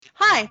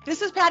Hi,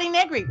 this is Patti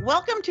Negri.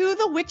 Welcome to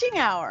the Witching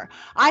Hour.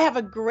 I have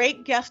a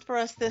great guest for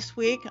us this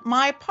week,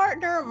 my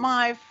partner,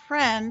 my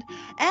friend,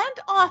 and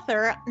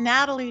author,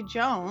 Natalie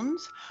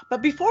Jones.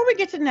 But before we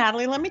get to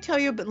Natalie, let me tell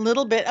you a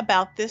little bit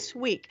about this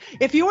week.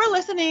 If you are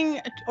listening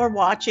or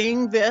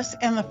watching this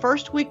in the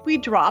first week we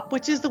drop,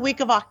 which is the week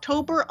of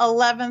October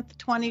 11th,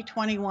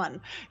 2021.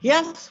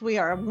 Yes, we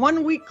are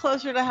 1 week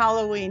closer to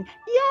Halloween.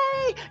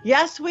 Yay!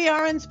 Yes, we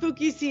are in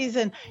spooky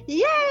season.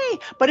 Yay!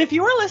 But if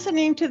you are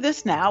listening to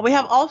this now, we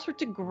have all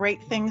sorts of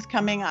great things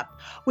coming up.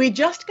 We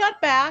just got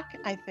back,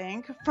 I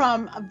think,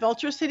 from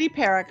Vulture City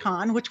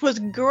Paracon, which was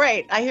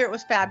great. I hear it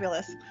was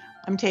fabulous.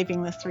 I'm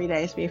taping this 3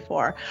 days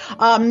before.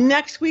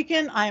 Next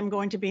weekend, I am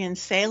going to be in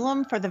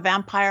Salem for the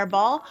Vampire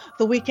Ball.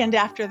 The weekend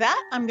after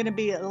that, I'm going to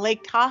be at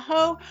Lake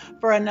Tahoe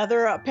for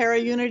another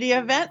Para-Unity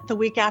event. The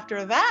week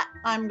after that,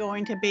 I'm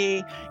going to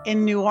be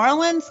in New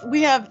Orleans.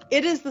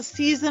 It is the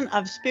season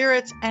of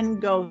spirits and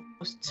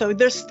ghosts. So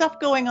there's stuff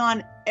going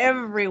on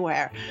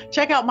everywhere.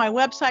 Check out my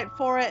website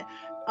for it.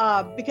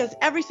 Because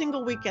every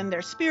single weekend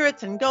there's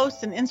spirits and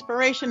ghosts and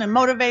inspiration and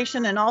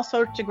motivation and all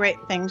sorts of great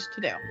things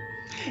to do.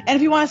 And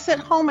if you want to sit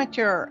home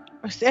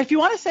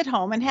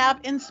and have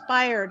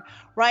inspired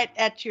right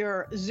at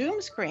your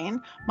Zoom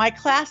screen, my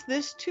class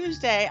this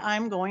Tuesday,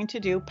 I'm going to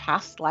do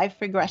past life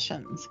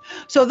regressions.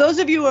 So those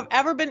of you who have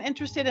ever been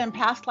interested in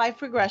past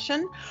life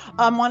regression,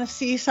 want to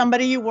see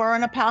somebody you were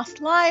in a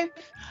past life,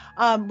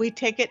 we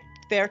take it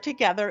there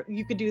together.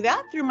 You could do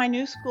that through my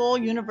new school,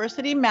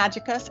 University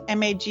Magicus,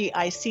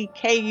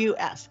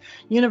 Magickus,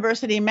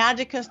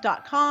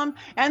 universitymagicus.com.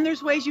 And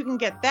there's ways you can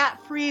get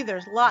that free.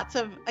 There's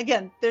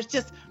there's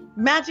just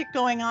magic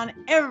going on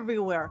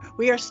everywhere.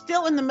 We are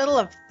still in the middle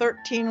of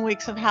 13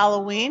 weeks of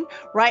Halloween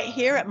right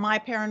here at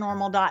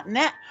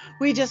myparanormal.net.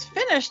 We just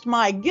finished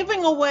my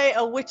giving away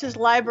a witch's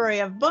library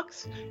of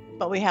books,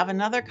 but we have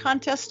another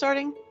contest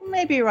starting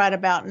maybe right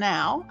about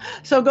now.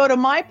 So go to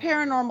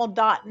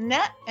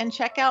myparanormal.net and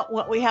check out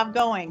what we have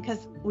going,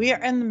 because we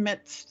are in the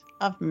midst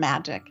of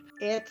magic.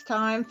 It's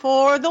time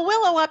for the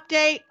Willow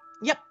update.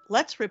 Yep,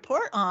 let's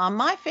report on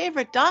my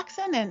favorite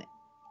dachshund, and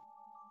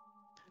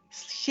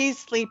she's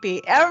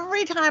sleepy.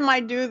 Every time I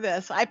do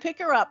this, I pick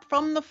her up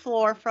from the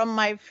floor, from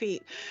my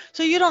feet.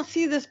 So you don't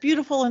see this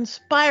beautiful,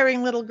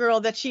 inspiring little girl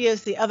that she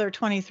is the other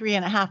 23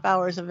 and a half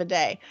hours of a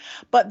day.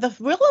 But the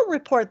Willow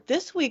report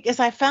this week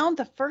is I found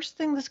the first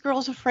thing this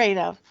girl's afraid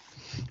of.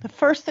 The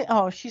first thing,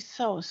 oh, she's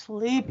so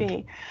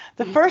sleepy.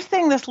 The first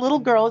thing this little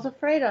girl is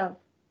afraid of,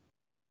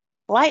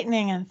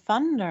 lightning and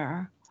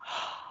thunder.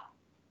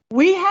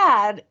 We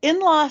had in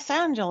Los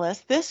Angeles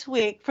this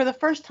week, for the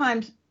first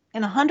time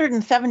in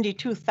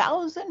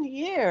 172,000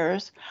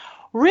 years,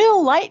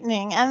 real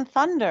lightning and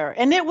thunder.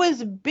 And it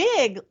was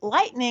big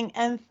lightning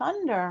and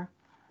thunder.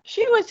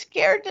 She was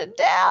scared to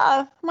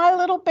death. My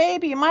little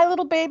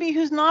baby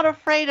who's not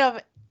afraid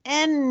of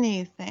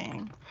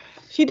anything.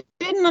 She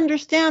didn't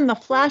understand the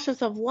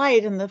flashes of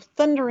light and the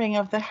thundering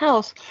of the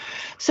house.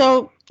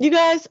 So you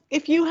guys,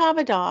 if you have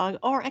a dog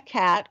or a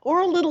cat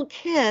or little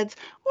kids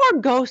or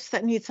ghosts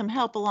that need some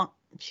help along,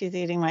 she's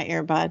eating my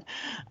earbud.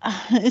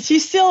 She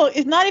still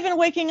is not even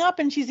waking up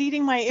and she's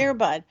eating my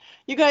earbud.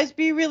 You guys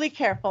be really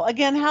careful.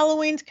 Again,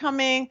 Halloween's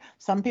coming.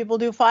 Some people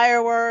do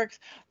fireworks,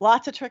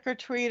 lots of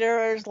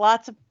trick-or-treaters,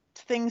 lots of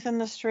things in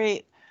the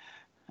street.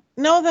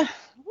 Look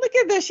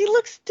at this. She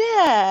looks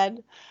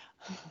dead.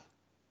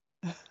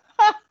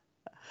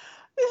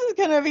 This is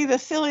going to be the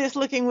silliest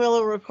looking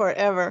Willow report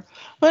ever.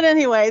 But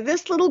anyway,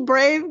 this little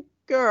brave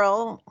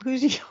girl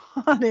who's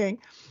yawning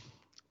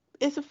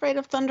is afraid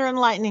of thunder and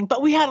lightning.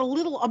 But we had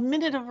a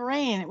minute of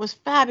rain. It was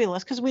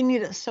fabulous because we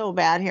need it so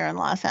bad here in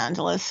Los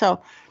Angeles.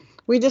 So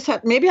we just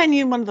maybe I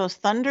need one of those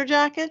thunder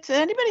jackets.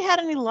 Anybody had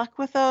any luck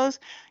with those?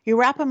 You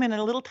wrap them in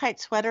a little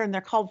tight sweater and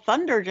they're called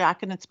thunder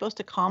jacket, and it's supposed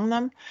to calm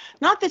them.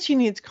 Not that she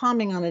needs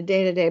calming on a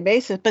day-to-day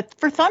basis, but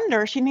for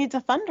thunder, she needs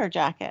a thunder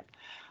jacket.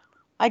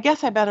 I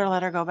guess I better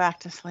let her go back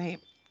to sleep.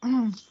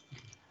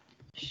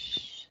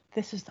 Shh.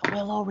 This is the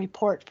Willow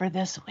report for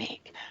this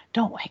week.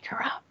 Don't wake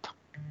her up.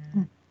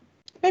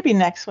 Maybe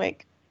next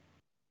week.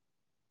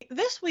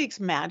 This week's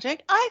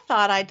magic, I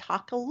thought I'd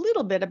talk a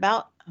little bit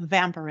about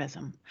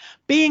vampirism,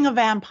 being a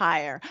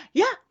vampire.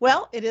 Yeah,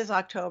 well, it is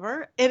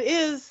October. It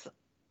is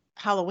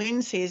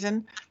Halloween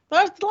season.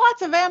 There's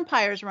lots of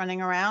vampires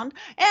running around.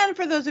 And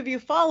for those of you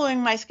following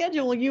my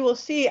schedule, you will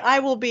see I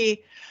will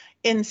be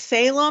in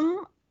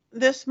Salem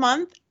this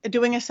month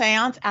doing a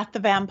seance at the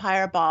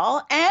Vampire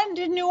Ball, and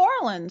in New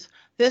Orleans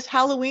this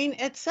Halloween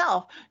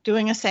itself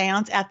doing a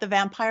seance at the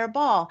Vampire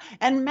Ball,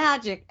 and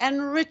magic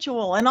and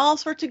ritual and all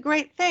sorts of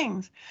great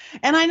things.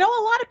 And I know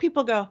a lot of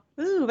people go,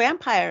 ooh,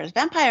 vampires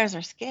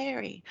are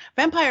scary.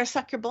 Vampires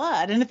suck your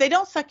blood. And if they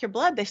don't suck your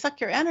blood, they suck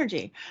your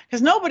energy,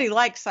 because nobody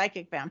likes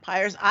psychic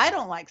vampires. I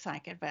don't like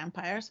psychic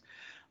vampires.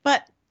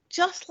 But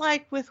just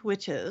like with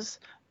witches,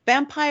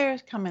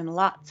 vampires come in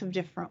lots of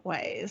different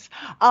ways.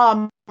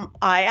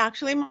 I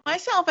actually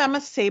myself am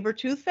a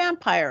saber-tooth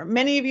vampire.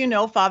 Many of you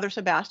know Father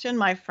Sebastian,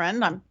 my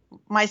friend. I'm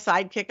my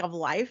sidekick of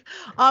life.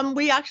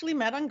 We actually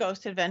met on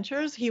Ghost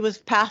Adventures. He was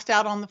passed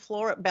out on the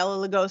floor at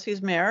Bela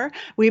Lugosi's mirror.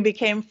 We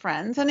became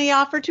friends, and he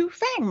offered to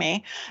fang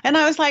me. And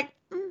I was like,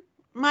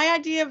 my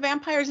idea of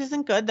vampires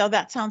isn't good, though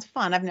that sounds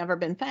fun. I've never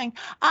been fanged.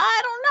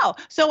 I don't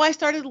know. So I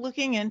started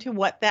looking into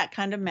what that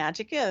kind of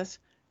magic is.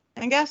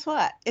 And guess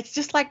what? It's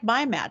just like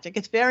my magic.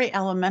 It's very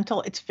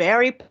elemental. It's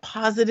very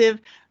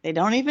positive. They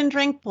don't even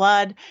drink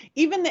blood.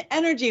 Even the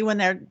energy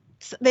when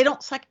they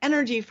don't suck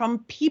energy from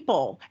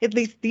people, at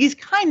least these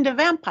kind of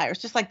vampires,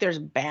 just like there's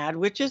bad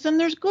witches and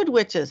there's good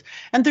witches,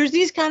 and there's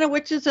these kind of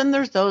witches and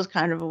there's those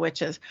kind of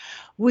witches.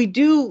 We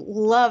do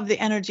love the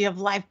energy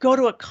of life. Go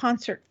to a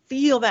concert,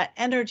 feel that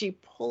energy,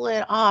 pull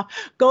it off.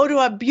 Go to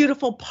a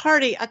beautiful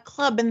party, a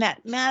club, and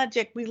that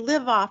magic we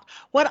live off.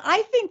 What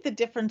I think the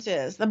difference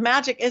is, the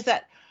magic is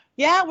that,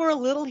 yeah, we're a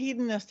little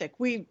hedonistic.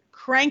 We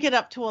crank it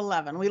up to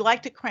 11. We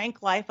like to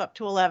crank life up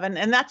to 11,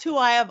 and that's who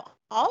I have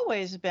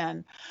always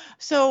been.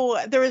 So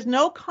there is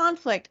no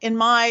conflict in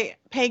my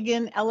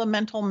pagan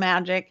elemental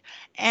magic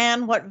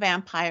and what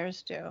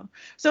vampires do.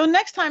 So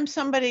next time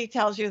somebody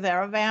tells you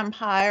they're a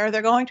vampire,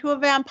 they're going to a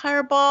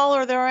vampire ball,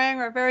 or they're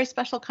wearing a very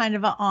special kind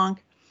of an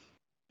ankh,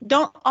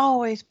 don't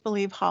always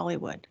believe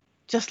Hollywood,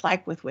 just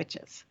like with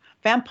witches.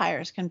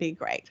 Vampires can be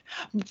great.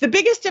 The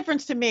biggest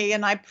difference to me,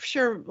 and I'm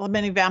sure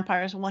many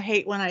vampires will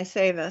hate when I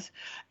say this,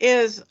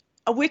 is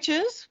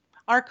witches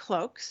are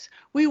cloaks.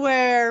 We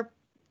wear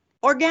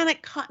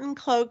organic cotton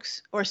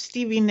cloaks or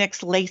Stevie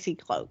Nicks lacy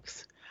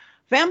cloaks.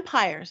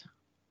 Vampires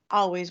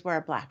always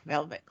wear black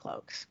velvet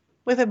cloaks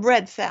with a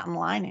red satin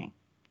lining.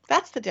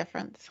 That's the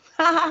difference.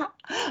 A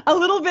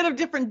little bit of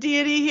different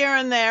deity here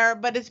and there,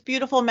 but it's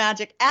beautiful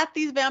magic at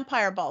these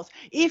vampire balls.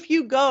 If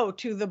you go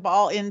to the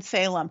ball in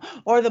Salem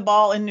or the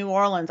ball in New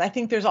Orleans, I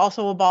think there's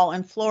also a ball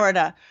in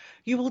Florida,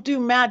 you will do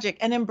magic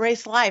and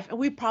embrace life. And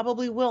we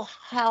probably will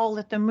howl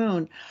at the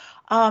moon.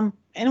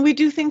 And we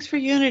do things for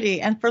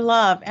unity and for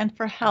love and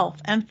for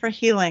health and for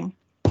healing.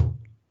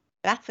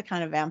 That's the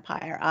kind of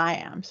vampire I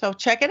am. So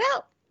check it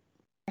out.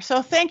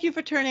 So thank you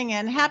for tuning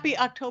in. Happy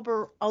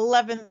October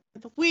 11th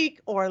week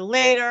or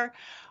later.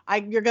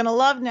 You're going to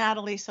love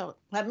Natalie. So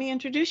let me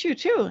introduce you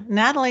to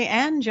Natalie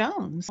Ann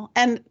Jones.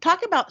 And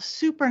talk about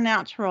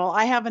supernatural.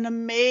 I have an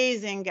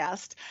amazing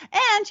guest,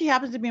 and she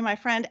happens to be my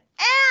friend,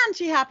 and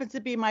she happens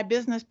to be my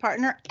business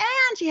partner,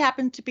 and she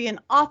happens to be an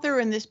author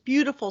in this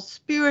beautiful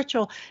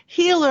spiritual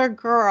healer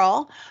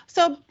girl.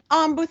 So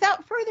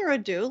without further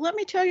ado, let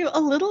me tell you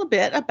a little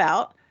bit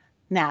about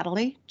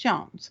Natalie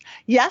Jones.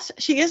 Yes,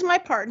 she is my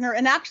partner,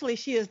 and actually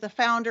she is the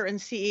founder and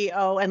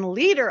CEO and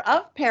leader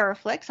of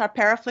Paraflixx, our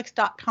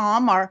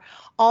Paraflixx.com, our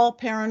all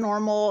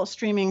paranormal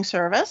streaming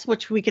service,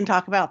 which we can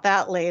talk about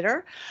that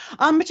later.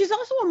 But she's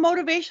also a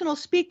motivational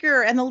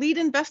speaker and the lead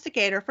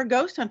investigator for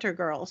Ghost Hunter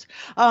Girls.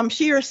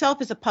 She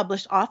herself is a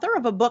published author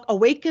of a book,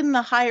 Awaken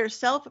the Higher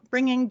Self,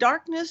 Bringing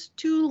Darkness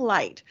to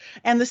Light.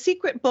 And The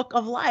Secret Book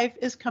of Life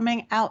is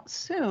coming out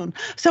soon.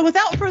 So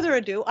without further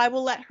ado, I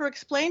will let her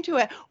explain to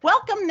it.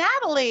 Welcome,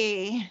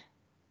 Natalie.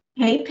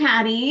 Hey,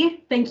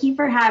 Patty. Thank you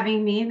for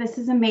having me. This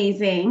is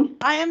amazing.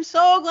 I am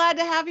so glad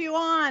to have you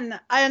on.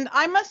 And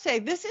I must say,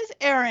 this is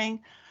airing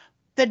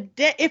the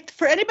day, if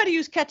for anybody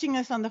who's catching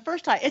this on the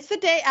first time, it's the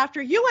day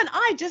after you and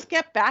I just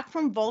get back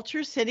from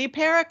Vulture City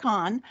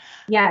Paracon.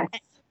 Yes.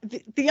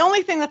 The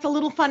only thing that's a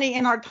little funny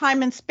in our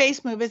time and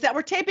space move is that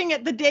we're taping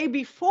it the day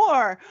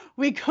before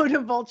we go to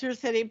Vulture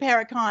City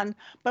Paracon,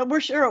 but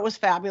we're sure it was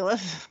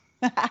fabulous.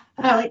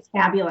 Oh, it's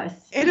fabulous.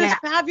 It is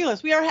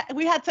fabulous.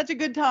 We had such a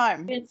good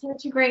time. It's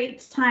such a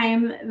great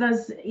time.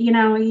 Those,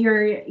 your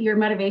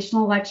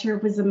motivational lecture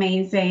was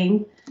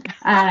amazing.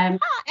 As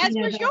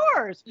was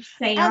yours.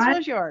 As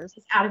was yours.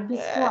 It's out of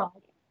this world.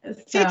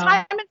 See,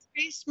 time and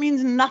space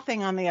means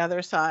nothing on the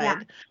other side.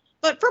 Yeah.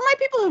 But for my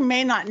people who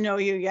may not know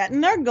you yet,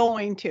 and they're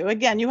going to,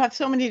 again, you have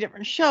so many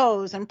different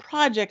shows and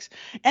projects.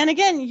 And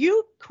again,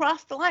 you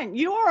crossed the line.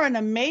 You are an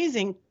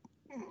amazing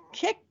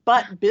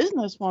kick-butt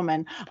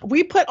businesswoman.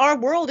 We put our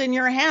world in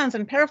your hands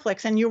in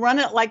Paraflixx, and you run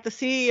it like the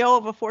CEO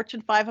of a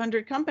Fortune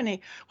 500 company,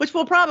 which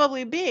will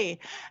probably be.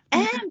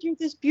 And you're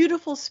this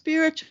beautiful,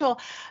 spiritual,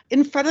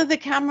 in front of the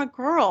camera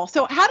girl.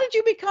 So how did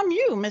you become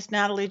you, Miss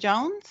Natalie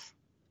Jones?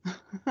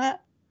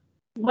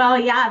 Well,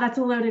 yeah, that's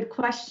a loaded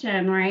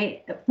question,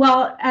 right?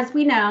 Well, as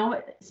we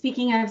know,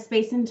 speaking of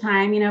space and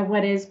time,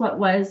 what is, what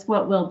was,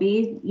 what will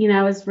be,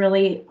 is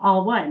really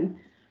all one.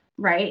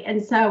 Right.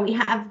 And so we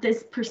have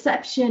this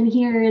perception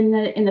here in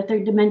the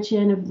third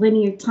dimension of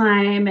linear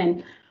time,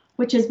 and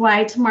which is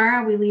why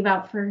tomorrow we leave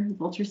out for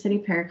Vulture City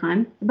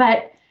Paracon.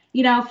 But,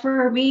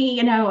 for me,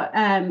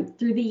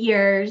 through the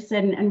years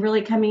and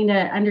really coming to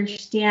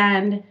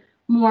understand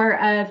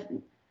more of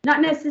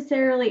not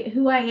necessarily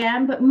who I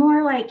am, but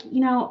more like,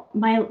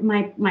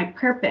 my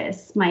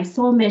purpose, my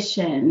soul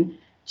mission.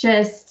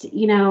 Just,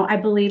 I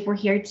believe we're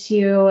here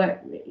to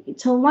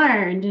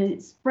learn,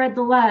 to spread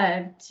the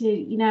love,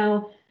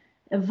 to,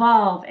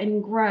 evolve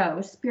and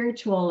grow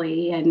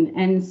spiritually.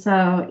 And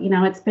so,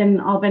 it's been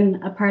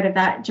a part of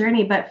that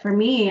journey. But for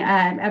me,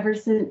 ever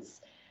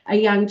since a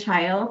young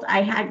child,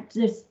 I had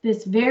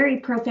this very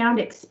profound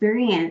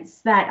experience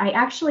that I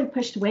actually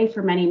pushed away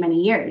for many,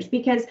 many years,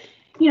 because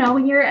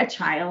when you're a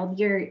child,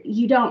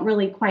 you don't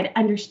really quite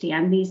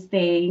understand these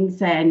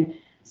things. And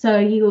so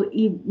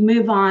you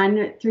move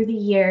on through the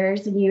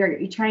years, and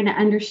you're trying to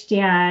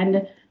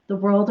understand the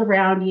world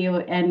around you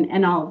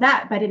and all of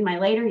that. But in my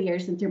later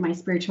years and through my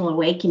spiritual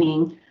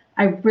awakening,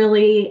 I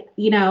really,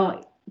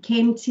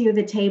 came to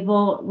the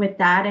table with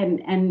that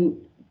and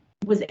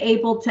was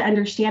able to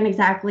understand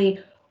exactly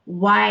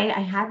why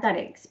I had that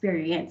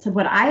experience. And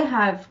what I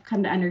have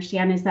come to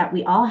understand is that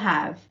we all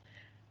have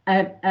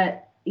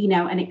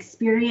an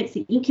experience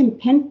that you can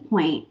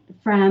pinpoint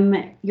from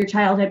your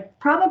childhood,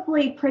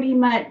 probably pretty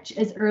much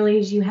as early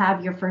as you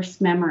have your first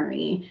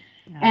memory.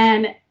 Yeah.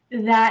 And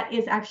that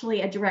is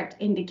actually a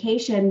direct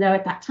indication, though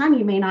at that time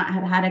you may not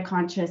have had a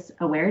conscious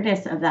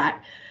awareness of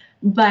that,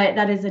 but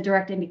that is a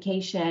direct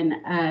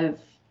indication of,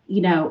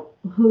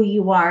 who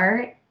you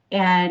are.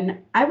 And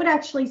I would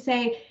actually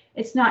say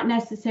it's not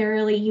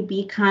necessarily you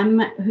become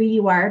who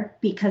you are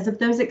because of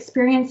those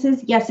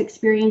experiences. Yes,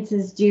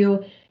 experiences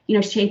do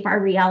shape our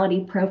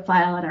reality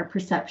profile and our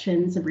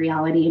perceptions of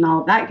reality and all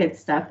of that good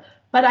stuff.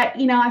 But I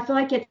feel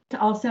like it's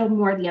also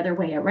more the other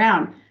way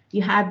around.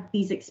 You have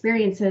these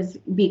experiences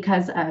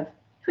because of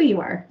who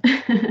you are.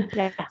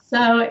 Yeah.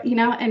 So,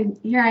 and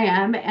here I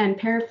am, and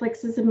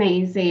Paraflixx is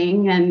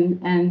amazing.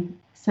 And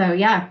so,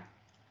 yeah.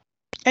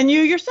 And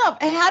you yourself,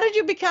 and how did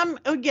you become,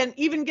 again,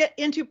 even get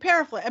into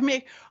Paraflixx? I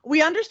mean,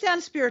 we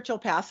understand spiritual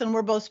paths, and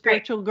we're both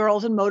spiritual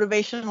girls and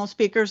motivational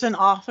speakers and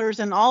authors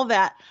and all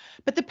that.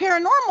 But the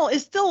paranormal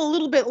is still a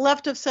little bit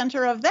left of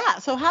center of that.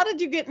 So how did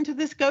you get into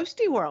this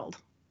ghosty world?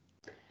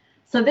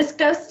 So this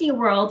ghosty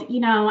world,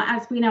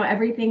 as we know,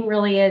 everything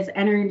really is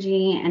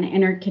energy and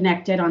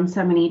interconnected on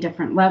so many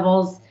different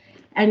levels.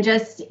 And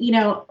just,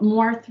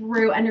 more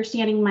through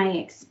understanding my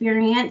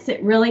experience,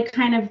 it really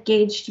kind of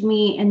gauged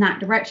me in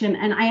that direction.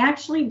 And I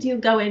actually do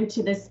go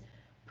into this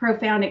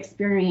profound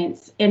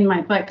experience in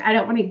my book. I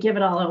don't want to give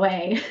it all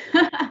away.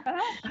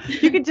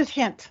 You could just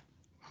hint.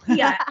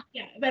 yeah.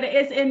 But it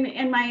is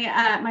in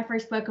my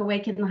first book,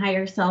 Awaken the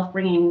Higher Self,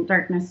 Bringing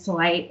Darkness to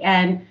Light.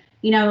 And,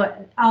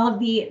 all of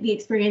the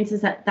experiences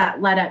that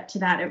led up to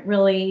that, it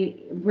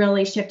really,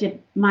 really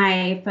shifted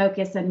my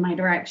focus and my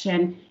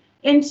direction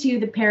into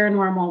the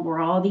paranormal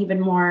world, even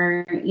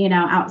more,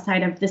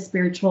 outside of the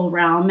spiritual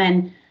realm.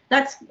 And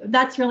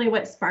that's really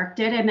what sparked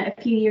it. And a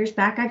few years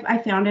back, I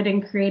founded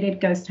and created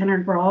Ghost Hunter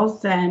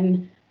Girls,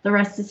 and the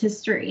rest is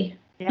history.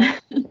 Yeah,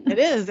 it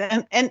is.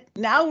 And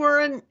now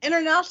we're an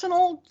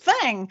international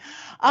thing.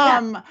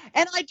 And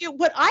I do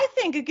what I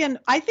think, again,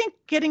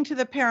 getting to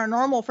the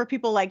paranormal for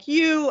people like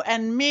you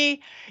and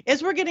me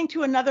is we're getting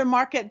to another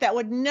market that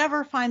would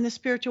never find the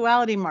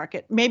spirituality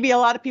market. Maybe a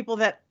lot of people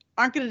that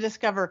aren't going to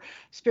discover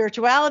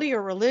spirituality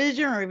or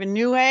religion or even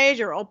New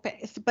Age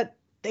but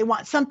they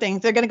want something.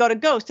 They're going to go to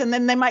ghosts, and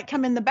then they might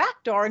come in the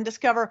back door and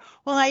discover,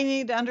 well, I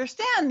need to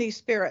understand these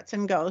spirits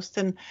and ghosts.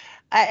 And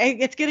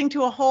it's getting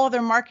to a whole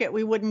other market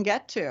we wouldn't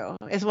get to,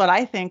 is what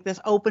I think, this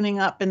opening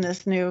up in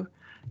this new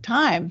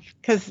time,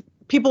 because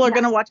people are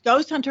going to watch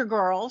Ghost Hunter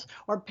Girls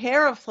or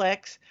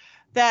Paraflixx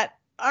that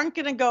aren't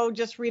going to go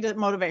just read a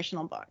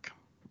motivational book.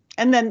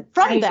 And then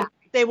from that,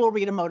 they will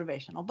read a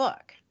motivational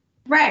book.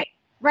 Right.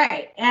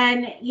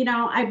 And,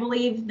 I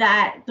believe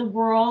that the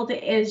world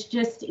is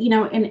just, in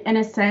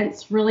a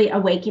sense, really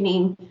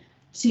awakening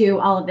to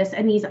all of this.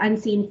 And these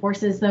unseen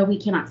forces, though we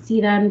cannot see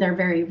them, they're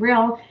very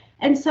real.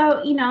 And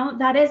so,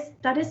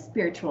 that is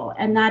spiritual.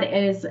 And that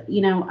is,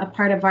 a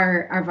part of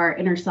our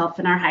inner self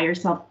and our higher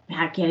self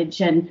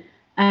package. And,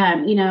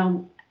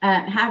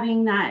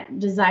 having that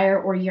desire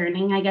or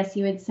yearning, I guess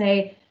you would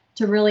say,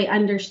 to really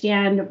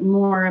understand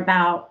more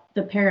about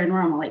the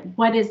paranormal. Like,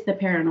 what is the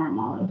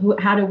paranormal?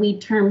 How do we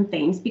term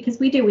things? Because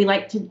we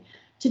like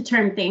to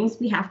term things.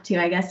 We have to,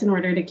 I guess, in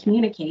order to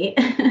communicate.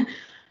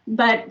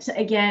 But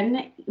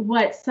again,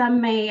 what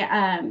some may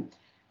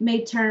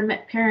term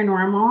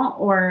paranormal,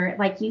 or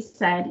like you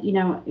said,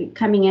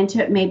 coming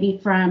into it maybe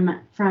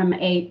from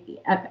a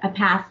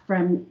path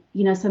from,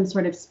 some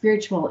sort of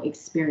spiritual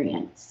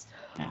experience,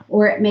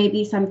 or it may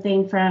be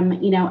something from,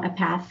 a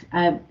path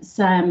of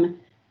some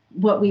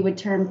what we would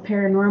term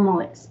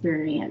paranormal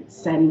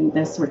experience and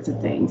those sorts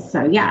of things.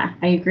 So yeah,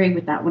 I agree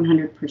with that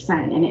 100%.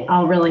 And it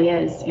all really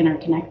is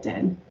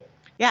interconnected.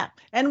 Yeah.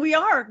 And we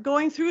are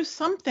going through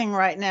something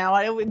right now,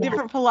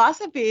 different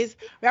philosophies,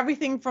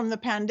 everything from the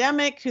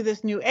pandemic to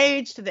this new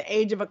age, to the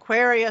age of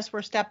Aquarius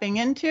we're stepping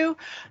into.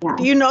 Yeah.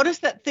 Do you notice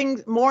that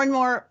things more and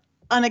more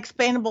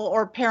unexplainable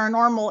or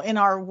paranormal in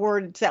our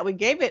words that we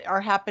gave it are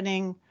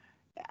happening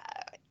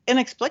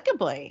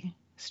inexplicably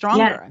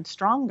stronger and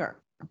stronger?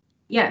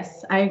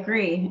 Yes, I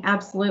agree.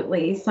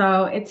 Absolutely.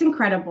 So it's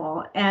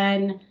incredible.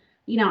 And,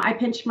 I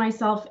pinch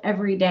myself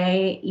every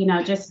day,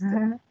 just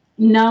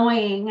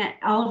knowing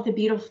all of the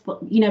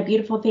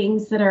beautiful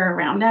things that are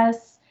around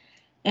us,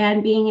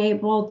 and being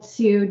able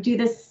to do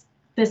this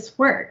this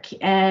work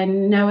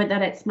and know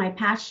that it's my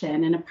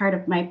passion and a part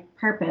of my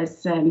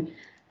purpose. And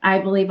I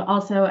believe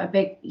also a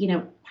big,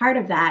 part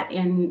of that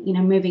in,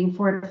 moving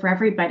forward for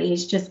everybody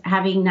is just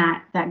having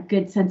that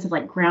good sense of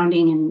like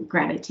grounding and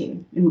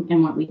gratitude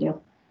in what we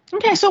do.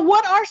 Okay, so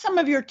what are some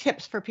of your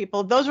tips for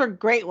people? Those are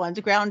great ones,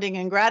 grounding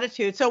and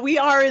gratitude. So we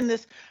are in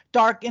this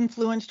dark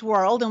influenced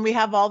world and we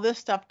have all this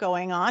stuff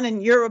going on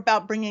and you're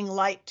about bringing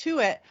light to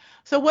it.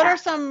 So what are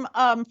some,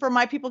 for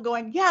my people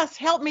going, yes,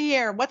 help me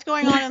here. What's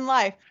going on in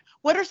life?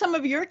 What are some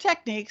of your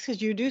techniques?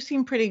 Because you do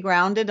seem pretty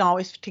grounded,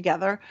 always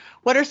together.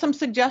 What are some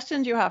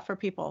suggestions you have for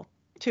people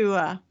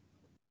to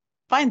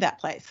find that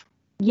place?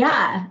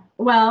 Yeah,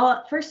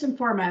 well, first and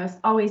foremost,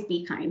 always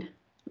be kind.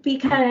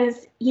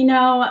 Because,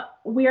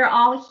 we're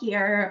all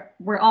here.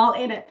 We're all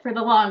in it for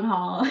the long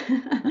haul.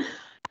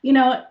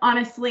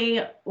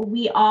 Honestly,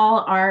 we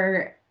all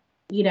are,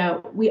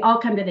 we all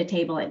come to the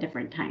table at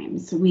different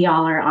times. We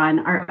all are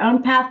on our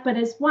own path, but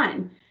as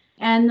one.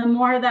 And the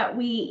more that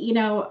we,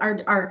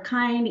 are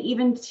kind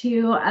even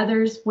to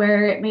others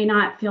where it may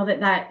not feel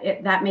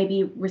that may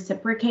be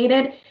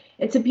reciprocated,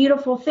 it's a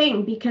beautiful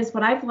thing, because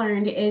what I've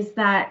learned is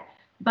that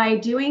by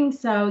doing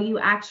so, you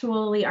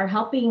actually are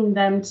helping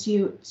them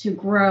to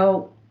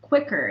grow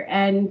quicker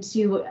and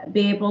to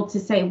be able to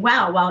say,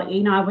 wow, well,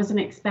 I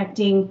wasn't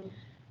expecting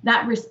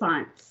that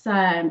response.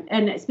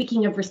 And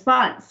speaking of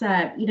response,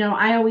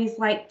 I always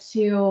like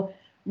to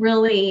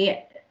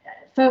really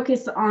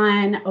focus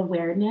on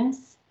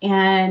awareness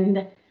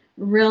and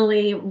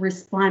really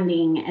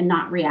responding and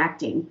not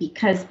reacting.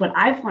 Because what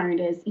I've learned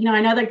is,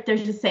 I know that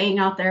there's a saying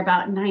out there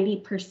about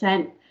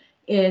 90%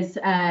 is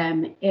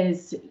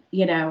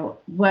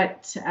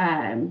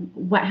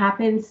what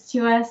happens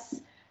to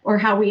us or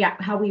how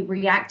we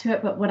react to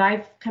it. But what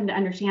I've come to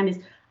understand is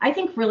I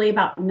think really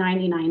about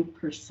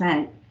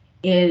 99%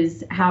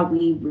 is how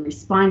we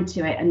respond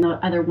to it, and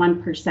the other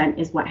 1%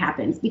 is what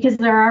happens, because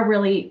there are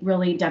really,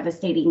 really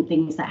devastating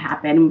things that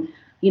happen.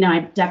 I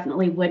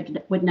definitely would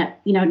not,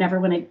 never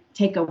want to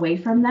take away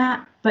from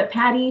that. But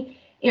Patti,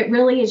 it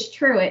really is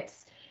true.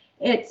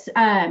 It's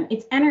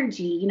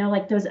energy,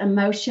 like those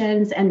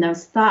emotions and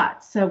those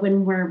thoughts. So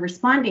when we're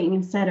responding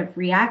instead of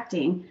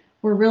reacting,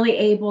 we're really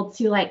able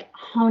to like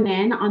hone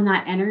in on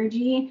that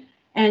energy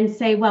and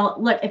say, well,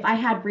 look, if I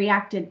had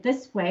reacted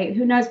this way,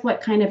 who knows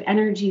what kind of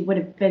energy would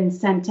have been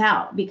sent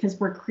out, because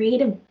we're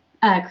creative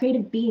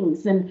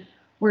beings and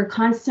we're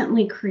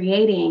constantly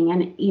creating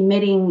and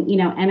emitting,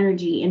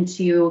 energy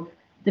into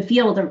the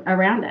field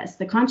around us,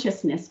 the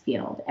consciousness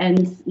field.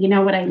 And you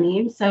know what I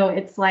mean? So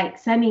it's like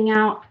sending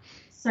out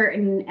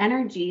certain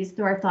energies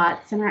through our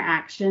thoughts and our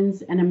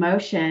actions and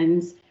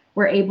emotions.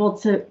 We're able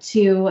to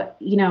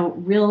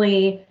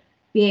really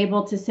be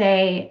able to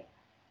say,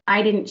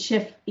 I didn't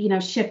shift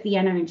the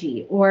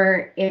energy,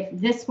 or if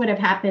this would have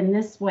happened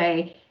this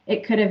way,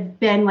 it could have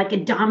been like a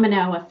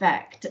domino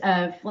effect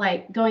of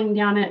like going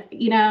down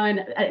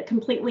a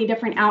completely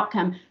different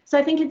outcome. So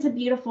I think it's a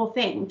beautiful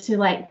thing to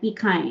like be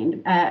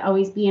kind,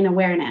 always be in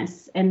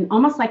awareness, and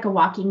almost like a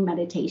walking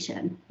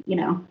meditation,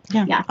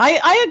 Yeah.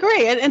 I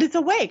agree. And it's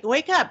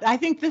wake up. I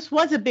think this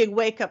was a big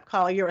wake up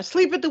call. You're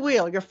asleep at the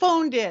wheel. Your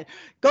phone did.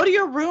 Go to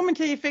your room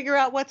until you figure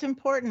out what's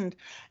important.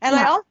 And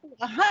I also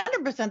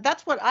 100%,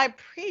 that's what I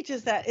preach,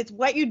 is that it's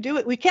what you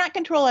do. We can't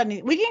control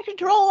anything. We can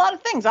control a lot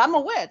of things. I'm a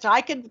witch.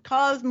 I could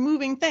cause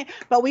moving things,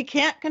 but we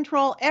can't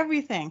control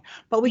everything.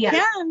 But we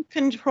can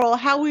control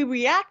how we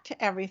react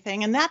to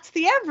everything. And that's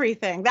the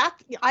everything.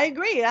 I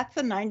agree. That's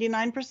the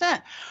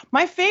 99%.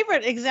 My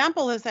favorite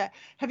example is that,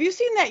 have you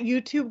seen that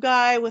YouTube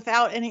guy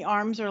without any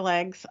arms or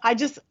legs? I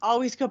just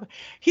always go,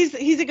 he's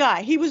a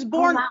guy. He was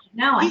born,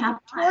 I have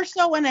a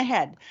torso and a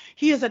head.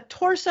 He is a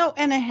torso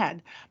and a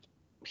head.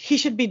 He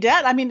should be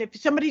dead. I mean, if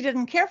somebody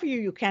didn't care for you,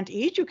 you can't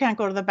eat, you can't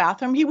go to the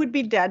bathroom. He would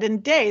be dead in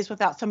days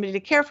without somebody to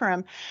care for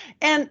him.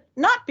 And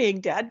not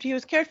being dead, he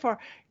was cared for.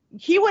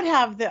 He would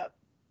have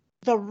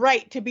the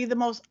right to be the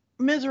most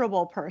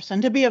miserable person,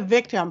 to be a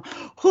victim.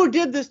 Who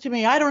did this to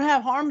me? I don't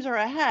have arms or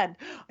a head,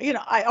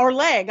 or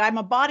leg. I'm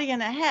a body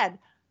and a head.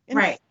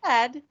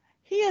 Instead,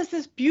 he is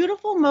this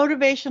beautiful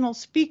motivational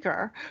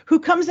speaker who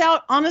comes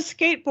out on a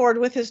skateboard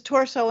with his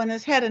torso and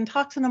his head and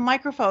talks in a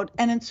microphone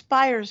and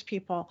inspires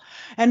people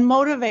and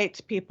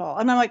motivates people.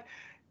 And I'm like,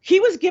 he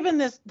was given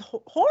this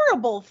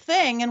horrible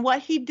thing and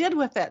what he did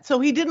with it. So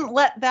he didn't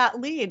let that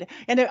lead.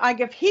 And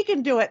if he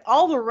can do it,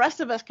 all the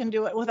rest of us can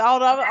do it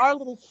without our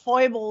little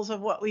foibles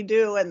of what we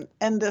do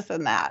and this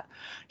and that.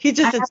 He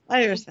just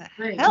inspires the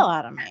hell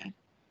out of me.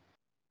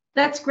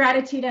 That's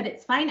gratitude at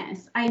its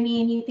finest. I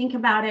mean, you think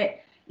about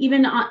it,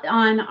 even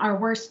on our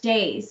worst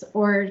days,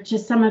 or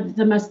just some of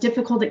the most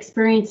difficult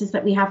experiences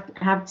that we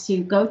have to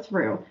go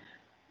through,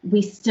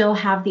 we still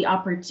have the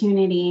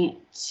opportunity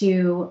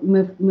to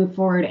move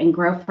forward and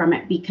grow from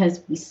it,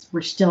 because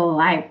we're still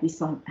alive. We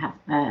still have,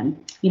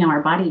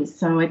 our bodies.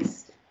 So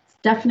it's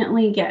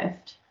definitely a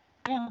gift.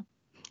 Yeah.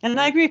 And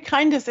I agree,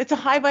 kindness, it's a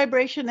high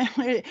vibration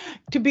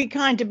to be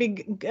kind, to be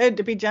good,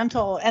 to be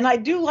gentle. And I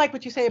do like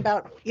what you say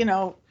about,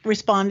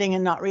 responding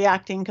and not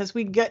reacting, because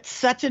we get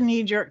such a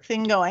knee-jerk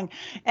thing going.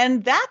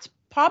 And that's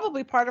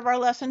probably part of our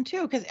lesson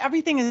too, because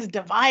everything is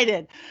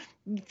divided,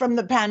 from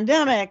the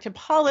pandemic to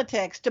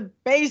politics to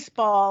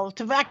baseball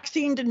to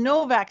vaccine to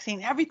no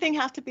vaccine. Everything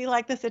has to be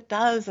like this. It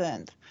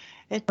doesn't.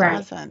 It Right.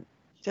 doesn't.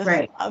 Just,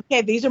 Right.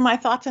 okay, these are my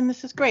thoughts and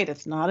this is great.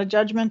 It's not a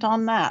judgment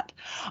on that.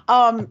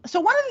 So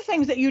one of the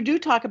things that you do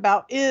talk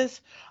about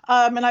is,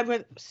 and I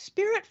would,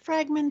 spirit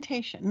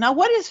fragmentation. Now,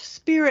 what is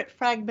spirit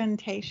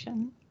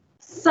fragmentation?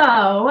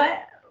 So,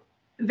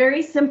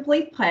 very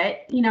simply put,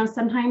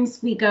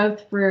 sometimes we go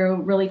through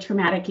really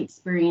traumatic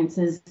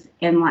experiences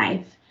in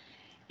life,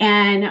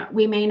 and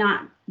we may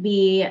not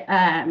be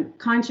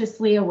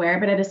consciously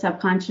aware, but at a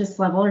subconscious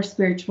level or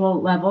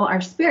spiritual level,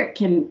 our spirit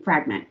can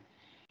fragment.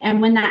 And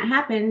when that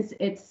happens,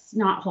 it's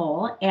not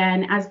whole.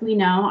 And as we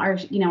know,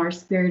 our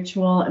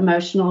spiritual,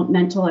 emotional,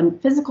 mental, and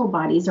physical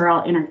bodies are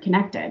all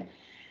interconnected.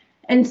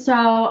 And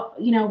so,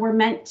 we're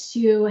meant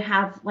to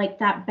have like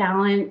that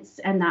balance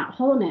and that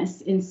wholeness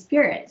in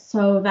spirit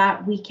so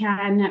that we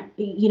can,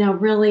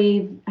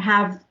 really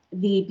have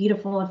the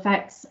beautiful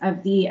effects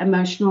of the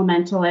emotional,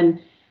 mental, and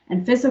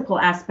physical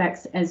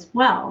aspects as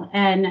well,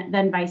 and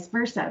then vice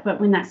versa.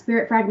 But when that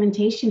spirit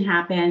fragmentation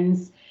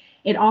happens,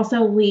 it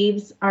also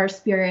leaves our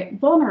spirit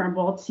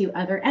vulnerable to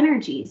other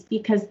energies,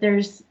 because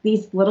there's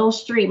these little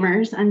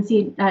streamers,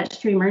 unseen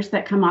streamers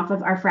that come off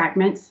of our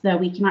fragments, though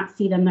we cannot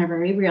see them, they're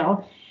very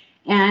real.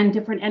 And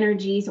different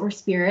energies or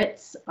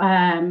spirits,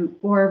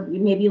 or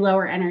maybe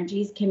lower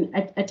energies, can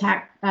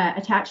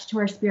attach to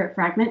our spirit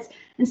fragments.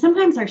 And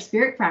sometimes our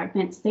spirit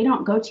fragments, they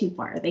don't go too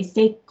far. They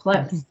stay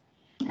close,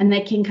 and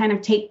they can kind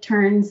of take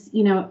turns,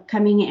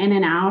 coming in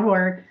and out.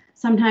 Or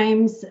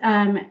sometimes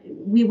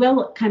we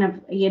will kind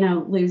of,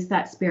 lose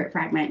that spirit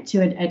fragment to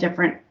a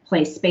different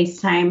place,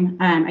 space-time,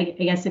 I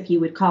guess, if you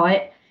would call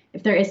it,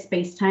 if there is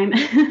space-time.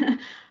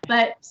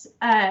 But,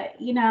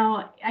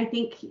 I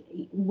think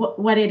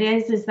what it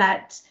is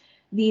that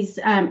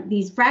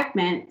these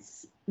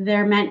fragments,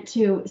 they're meant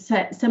to,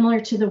 similar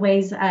to the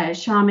ways a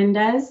shaman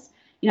does.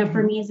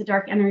 For me as a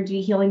dark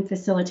energy healing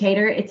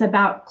facilitator, it's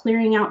about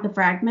clearing out the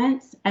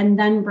fragments and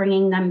then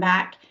bringing them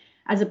back,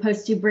 as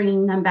opposed to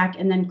bringing them back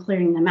and then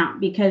clearing them out.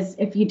 Because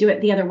if you do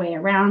it the other way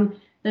around,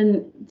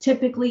 then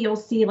typically you'll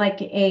see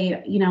like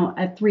a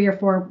 3 or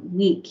 4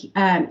 week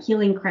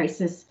healing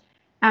crisis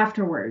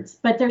afterwards.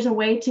 But there's a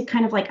way to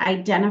kind of like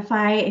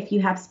identify if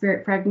you have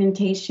spirit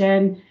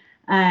fragmentation,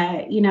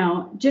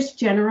 just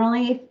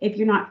generally, if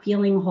you're not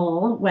feeling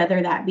whole,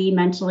 whether that be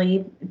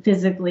mentally,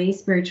 physically,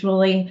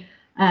 spiritually,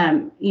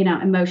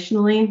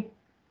 emotionally.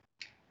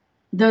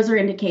 Those are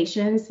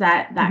indications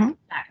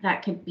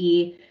that could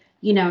be,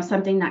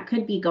 something that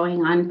could be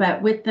going on.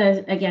 But with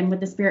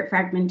the spirit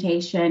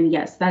fragmentation,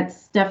 yes,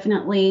 that's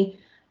definitely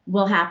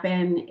will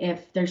happen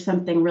if there's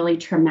something really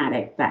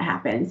traumatic that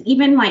happens.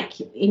 Even like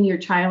in your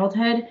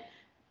childhood,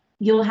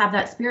 you'll have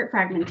that spirit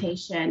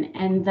fragmentation,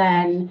 and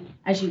then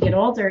as you get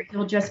older,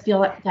 you'll just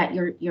feel that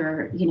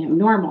you're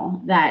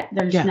normal, that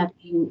there's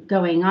nothing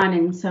going on,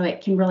 and so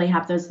it can really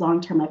have those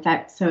long-term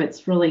effects. So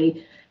it's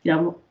really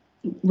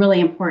really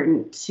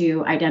important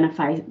to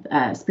identify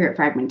spirit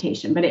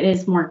fragmentation, but it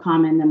is more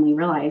common than we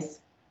realize.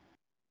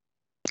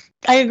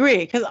 I agree,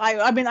 because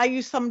I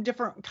use some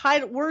different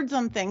kind of words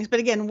on things,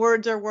 but again,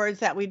 words are words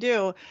that we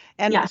do,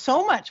 and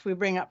so much we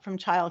bring up from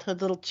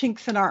childhood, little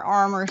chinks in our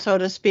armor, so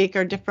to speak,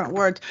 are different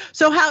words.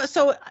 So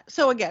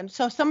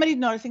somebody's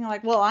noticing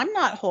like, well, I'm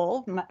not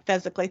whole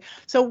physically.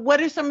 So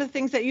what are some of the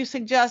things that you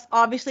suggest?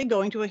 Obviously,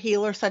 going to a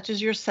healer such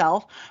as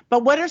yourself,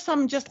 but what are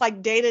some just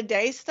like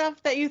day-to-day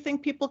stuff that you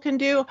think people can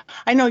do?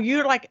 I know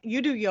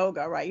you do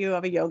yoga, right? You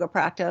have a yoga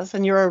practice,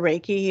 and you're a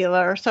Reiki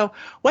healer. So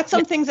what's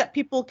some things that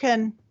people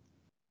can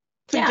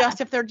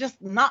suggest if they're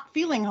just not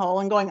feeling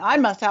whole and going, I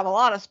must have a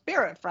lot of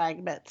spirit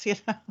fragments,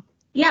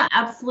 Yeah,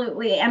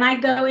 absolutely. And I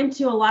go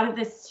into a lot of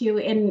this too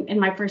in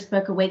my first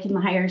book, Awaken the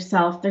Higher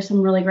Self. There's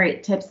some really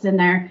great tips in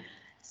there.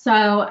 So,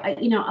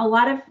 a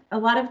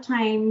lot of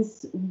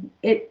times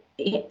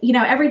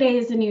every day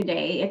is a new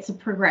day. It's a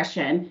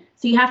progression.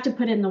 So you have to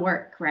put in the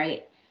work,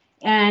 right?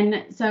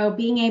 And so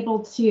being able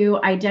to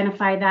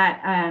identify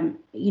that,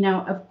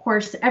 of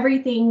course,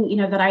 everything,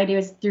 that I do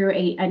is through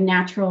a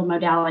natural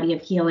modality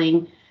of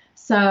healing.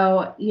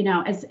 So,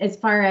 as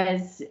far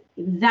as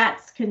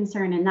that's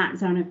concerned in that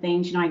zone of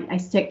things, I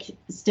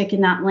stick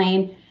in that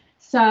lane.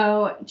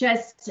 So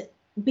just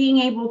being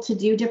able to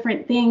do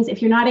different things.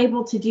 If you're not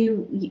able to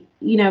do,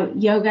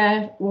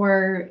 yoga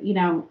or,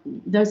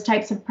 those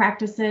types of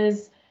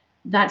practices,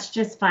 that's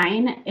just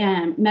fine.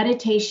 And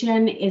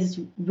meditation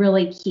is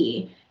really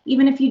key.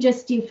 Even if you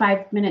just do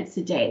 5 minutes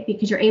a day,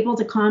 because you're able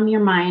to calm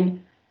your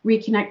mind,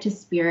 reconnect to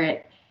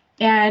spirit.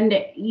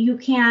 And you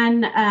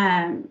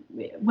can,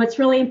 what's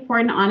really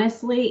important,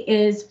 honestly,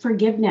 is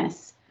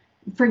forgiveness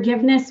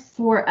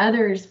for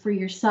others, for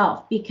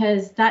yourself,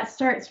 because that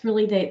starts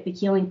really the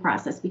healing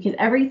process, because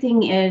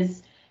everything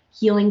is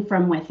healing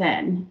from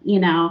within.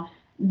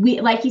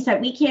 Like you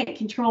said, we can't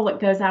control what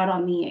goes out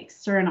on the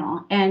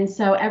external. And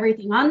so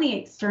everything on the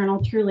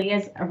external truly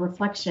is a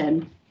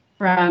reflection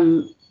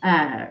from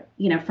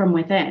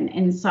within.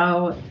 And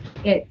so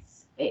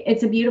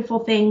it's a beautiful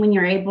thing when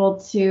you're able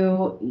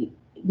to,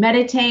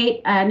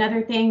 meditate.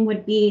 Another thing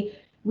would be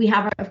we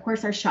have, of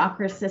course, our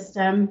chakra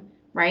system,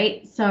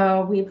 right?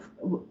 So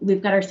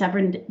we've got our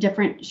 7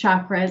 different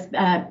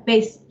chakras,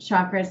 base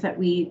chakras that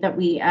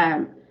we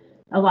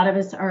a lot of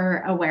us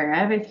are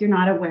aware of. If you're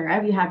not aware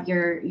of, you have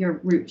your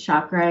root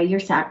chakra, your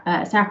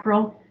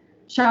sacral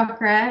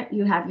chakra,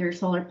 you have your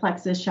solar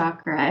plexus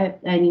chakra,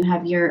 and you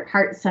have your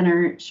heart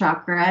center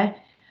chakra.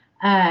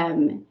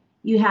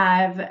 You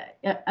have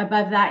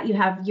above that, you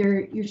have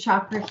your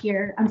chakra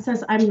here. I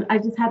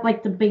just had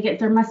like the biggest,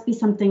 there must be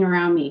something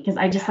around me because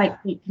I just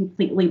like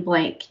completely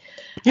blank.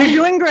 You're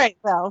doing great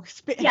though.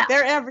 Yeah.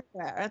 They're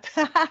everywhere.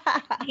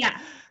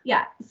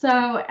 Yeah.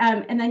 So,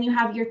 and then you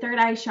have your third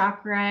eye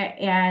chakra,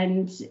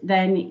 and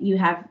then you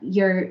have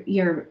your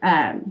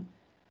chakra,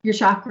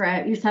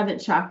 your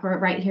 7th chakra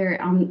right here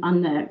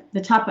on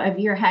the top of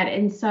your head.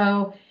 And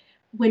so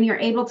when you're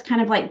able to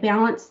kind of like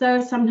balance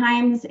those,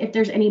 sometimes if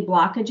there's any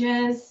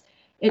blockages,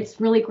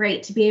 it's really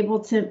great to be able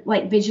to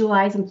like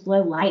visualize and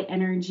flow light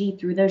energy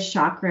through those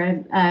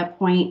chakra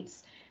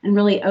points and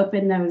really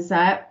open those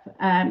up.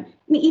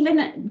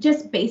 Even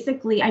just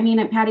basically, I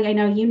mean, Patti, I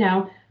know you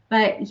know,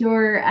 but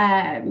your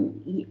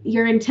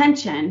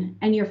intention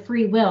and your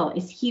free will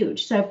is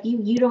huge. So if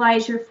you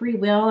utilize your free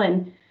will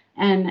and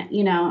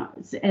you know,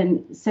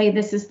 and say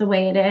this is the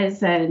way it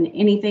is, and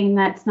anything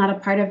that's not a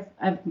part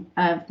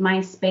of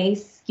my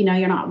space, you know,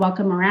 you're not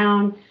welcome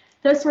around,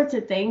 those sorts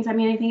of things. I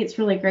mean, I think it's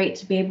really great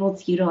to be able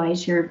to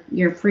utilize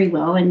your free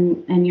will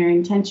and your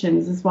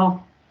intentions as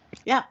well.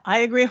 Yeah, I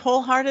agree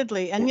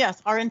wholeheartedly. And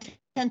yes, our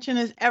intention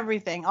is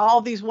everything. All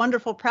these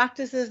wonderful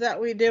practices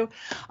that we do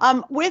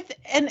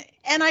and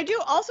I do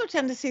also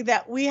tend to see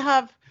that we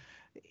have,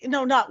 you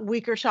know, not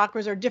weaker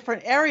chakras or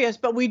different areas,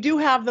 but we do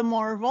have the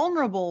more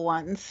vulnerable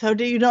ones. So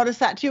do you notice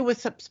that too with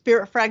some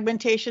spirit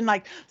fragmentation?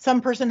 Like some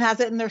person has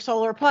it in their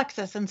solar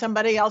plexus and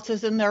somebody else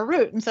is in their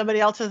root and somebody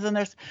else is in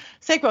their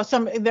sacral,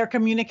 their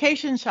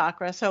communication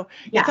chakra. So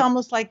it's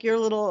almost like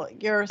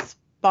your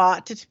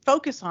spot to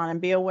focus on and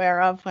be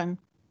aware of.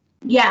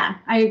 Yeah,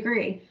 I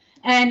agree.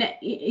 And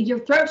your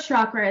throat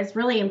chakra is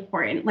really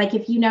important. Like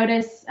if you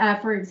notice,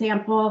 for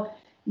example,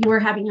 you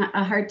were having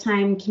a hard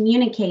time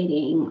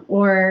communicating,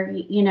 or,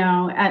 you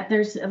know,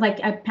 there's like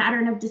a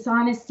pattern of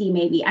dishonesty,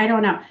 maybe, I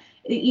don't know,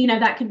 you know,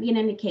 that could be an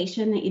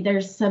indication that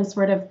there's some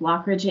sort of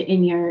blockage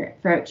in your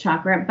throat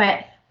chakra.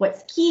 But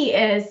what's key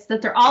is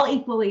that they're all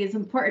equally as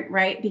important,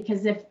 right?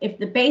 Because if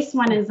the base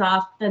one is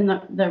off, then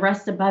the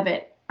rest above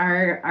it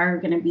are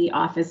going to be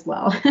off as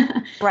well.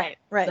 Right.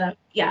 So,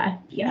 yeah.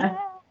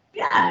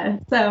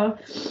 So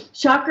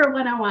chakra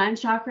 101,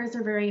 chakras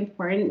are very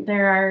important.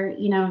 There are,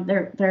 you know,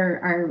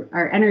 there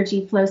are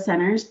energy flow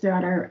centers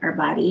throughout our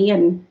body,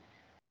 and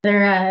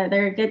they're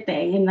a good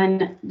thing.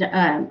 And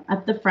then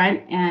up the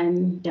front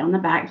and down the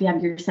back, you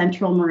have your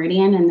central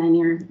meridian and then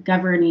your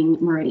governing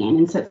meridian.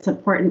 And so it's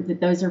important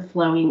that those are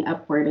flowing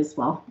upward as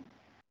well.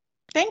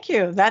 Thank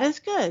you. That is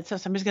good. So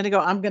somebody's going to go,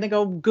 I'm going to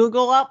go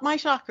Google up my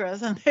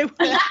chakras, and they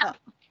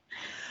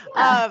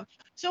will.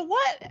 So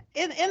what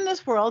in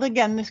this world,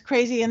 again, this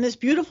crazy and this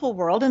beautiful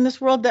world, in this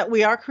world that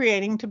we are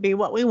creating to be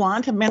what we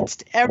want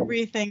amidst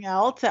everything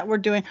else that we're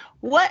doing,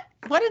 what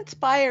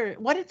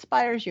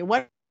inspires you?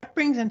 What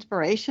brings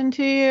inspiration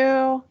to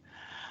you?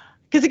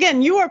 Because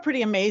again, you are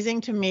pretty amazing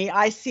to me.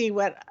 I see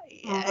what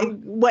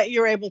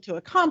you're able to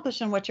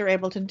accomplish and what you're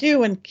able to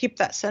do and keep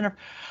that center.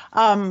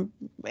 And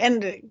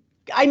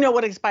I know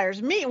what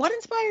inspires me. What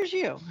inspires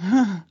you?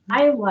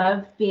 I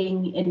love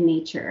being in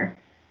nature.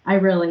 I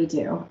really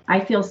do. I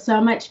feel so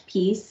much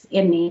peace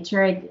in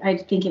nature. I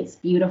think it's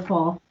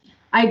beautiful.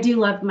 I do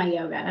love my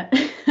yoga.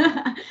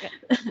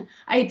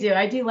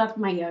 I do love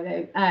my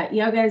yoga.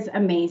 Yoga is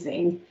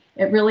amazing.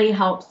 It really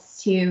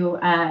helps to,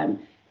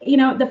 you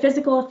know, the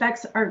physical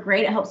effects are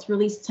great. It helps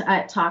release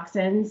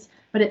toxins,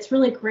 but it's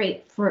really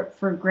great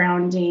for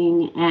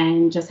grounding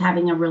and just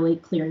having a really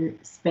clear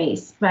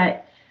space.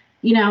 But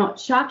you know,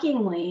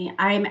 shockingly,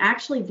 I'm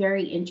actually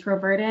very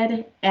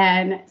introverted.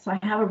 And so I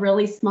have a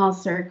really small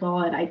circle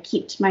and I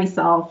keep to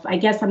myself. I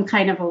guess I'm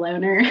kind of a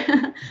loner,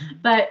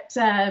 but,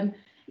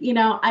 you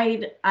know,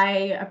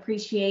 I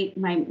appreciate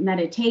my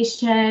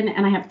meditation,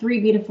 and I have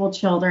 3 beautiful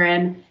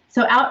children.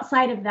 So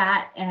outside of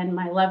that and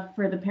my love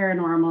for the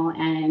paranormal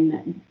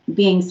and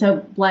being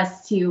so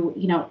blessed to,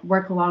 you know,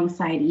 work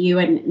alongside you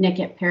and Nick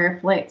at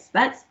Paraflixx,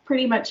 that's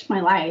pretty much my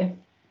life.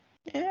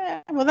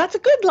 Yeah, well, that's a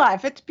good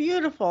life. It's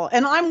beautiful.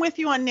 And I'm with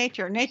you on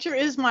nature. Nature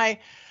is my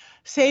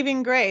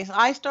saving grace.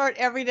 I start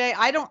every day.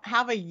 I don't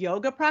have a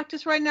yoga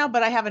practice right now,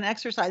 but I have an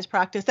exercise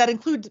practice that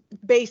includes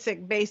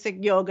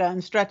basic yoga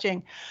and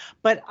stretching.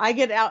 But I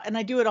get out and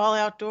I do it all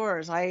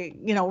outdoors.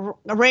 You know,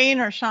 rain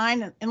or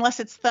shine, unless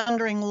it's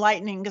thundering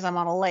lightning because I'm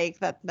on a lake,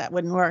 that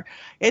wouldn't work.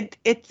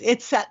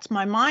 It sets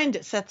my mind,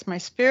 it sets my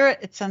spirit,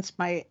 it sets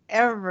my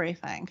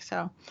everything.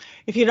 So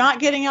if you're not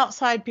getting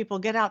outside, people,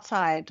 get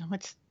outside,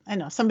 which I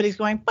know somebody's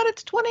going, but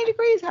it's 20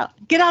 degrees out.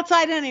 Get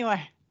outside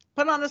anyway.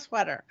 Put on a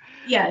sweater.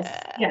 Yes.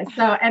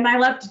 So, and I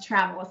love to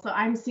travel. So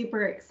I'm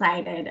super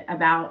excited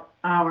about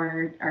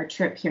our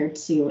trip here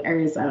to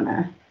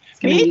Arizona.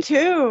 Me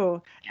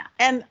too. Yeah.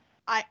 And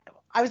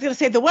I was going to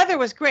say the weather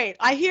was great.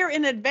 I hear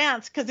in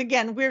advance, because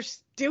again, we're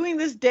doing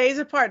this days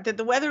apart, that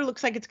the weather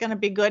looks like it's going to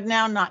be good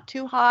now, not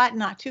too hot,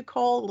 not too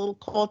cold, a little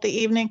cold at the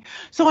evening.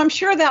 So I'm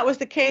sure that was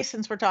the case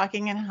since we're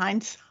talking in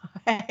hindsight.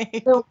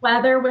 The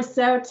weather was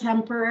so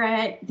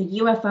temperate. The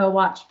UFO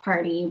watch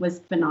party was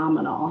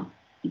phenomenal.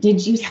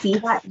 Did you see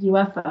that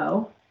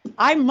UFO?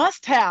 I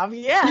must have,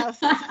 yes.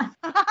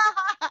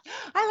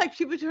 I like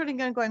people turning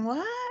and going,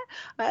 what?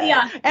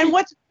 Yeah. And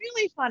what's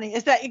really funny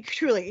is that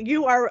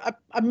you are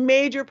a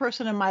major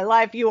person in my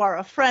life. You are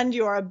a friend.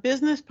 You are a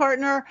business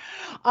partner,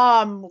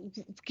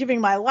 giving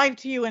my life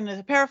to you and as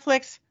a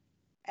Paraflixx.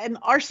 And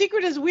our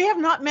secret is we have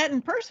not met in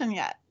person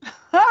yet.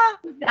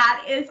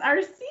 That is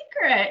our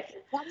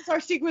secret. That is our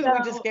secret that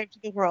we just gave to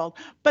the world.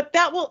 But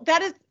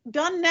that is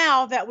done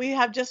now that we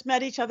have just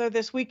met each other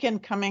this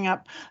weekend coming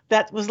up.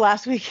 That was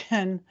last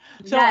weekend.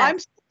 So yes. I'm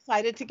so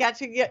excited to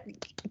get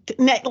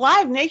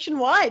live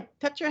nationwide.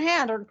 Touch your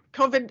hand or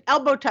COVID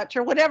elbow touch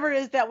or whatever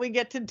it is that we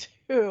get to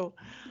do.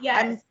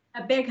 Yes,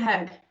 a big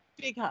hug.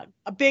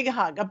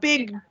 A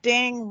big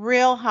dang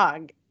real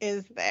hug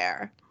is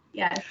there.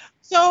 Yes.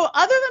 So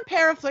other than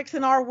Paraflixx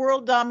and our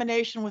world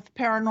domination with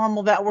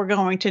paranormal that we're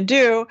going to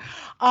do,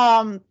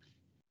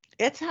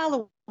 it's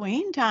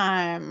Halloween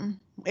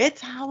time.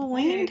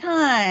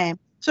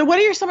 So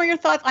what are some of your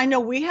thoughts? I know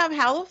we have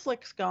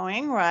Hallowflixx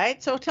going,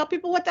 right? So tell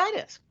people what that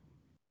is.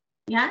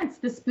 Yeah, it's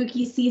the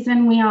spooky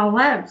season we all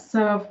love.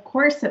 So of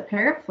course at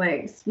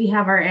Paraflixx, we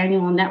have our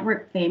annual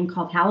network theme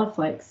called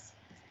Hallowflixx.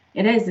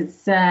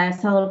 It's a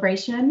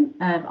celebration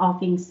of all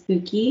things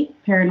spooky,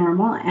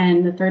 paranormal,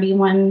 and the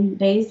 31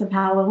 days of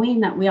Halloween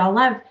that we all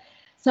love.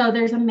 So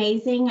there's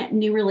amazing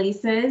new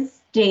releases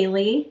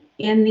daily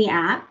in the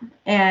app.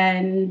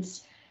 And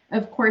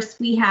of course,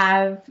 we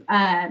have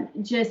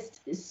just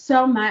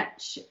so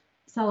much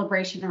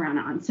celebration around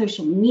it on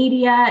social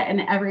media and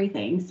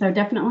everything. So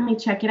definitely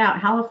check it out,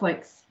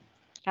 Hallowflixx.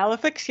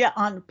 Hallowflixx, yeah,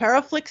 on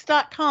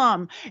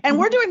Paraflixx.com. And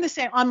we're doing the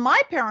same on My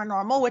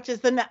Paranormal, which is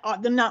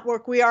the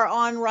network we are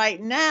on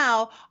right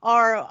now,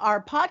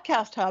 our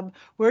podcast hub.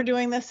 We're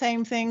doing the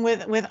same thing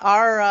with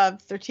our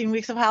 13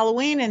 weeks of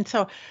Halloween. And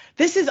so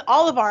this is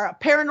all of our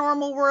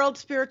paranormal world,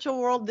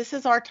 spiritual world. This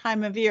is our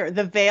time of year.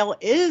 The veil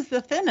is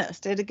the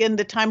thinnest. And again,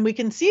 the time we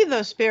can see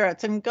those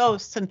spirits and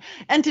ghosts and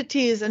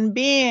entities and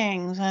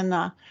beings. And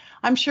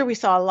I'm sure we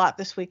saw a lot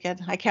this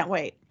weekend. I can't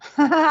wait.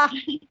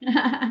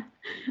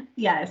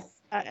 Yes.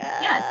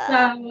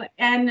 So,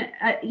 and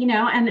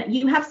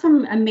you have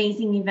some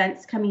amazing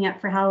events coming up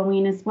for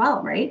Halloween as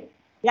well, right?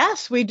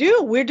 Yes, we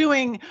do. We're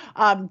doing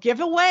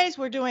giveaways.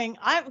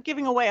 I'm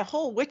giving away a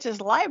whole witch's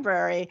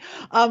library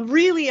of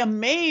really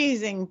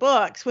amazing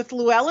books with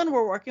Llewellyn.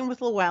 We're working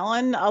with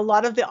Llewellyn. A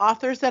lot of the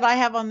authors that I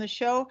have on the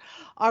show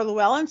are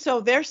Llewellyn.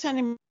 So they're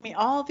sending me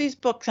all these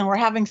books and we're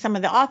having some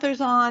of the authors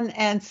on,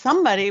 and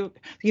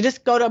you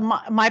just go to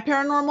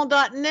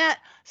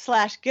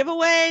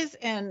myparanormal.net/giveaways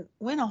and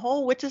win a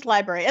whole witch's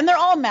library. And they're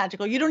all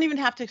magical. You don't even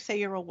have to say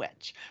you're a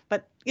witch,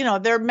 but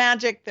they're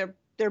magic. They're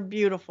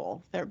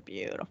beautiful. They're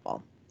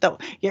beautiful. So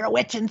you're a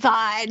witch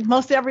inside.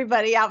 Most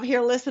everybody out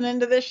here listening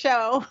to this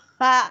show.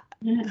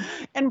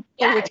 And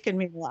witch can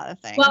mean a lot of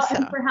things. Well,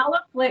 and for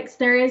Hallowflixx,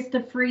 there is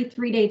the free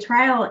 3-day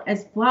trial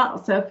as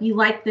well. So if you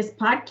like this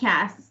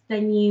podcast,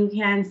 then you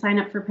can sign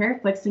up for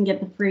Paraflixx and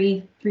get the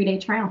free 3-day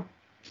trial.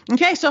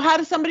 Okay, so how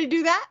does somebody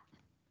do that?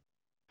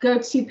 Go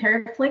to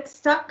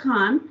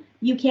Paraflixx.com.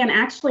 You can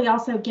actually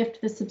also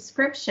gift the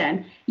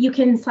subscription. You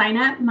can sign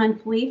up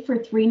monthly for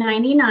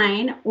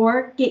 $3.99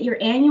 or get your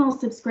annual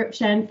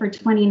subscription for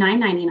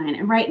 $29.99.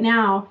 And right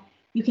now,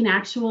 you can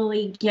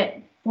actually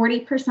get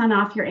 40%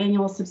 off your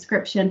annual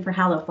subscription for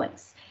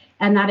Hallowflixx.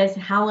 And that is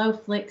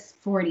Hallowflixx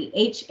 40,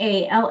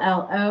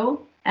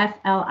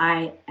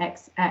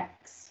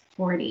 HALLOFLIXX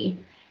 40.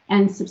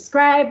 And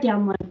subscribe,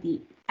 download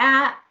the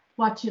app,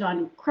 watch it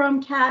on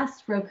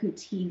Chromecast, Roku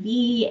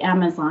TV,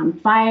 Amazon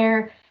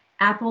Fire,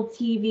 Apple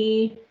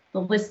TV,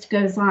 the list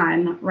goes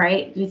on,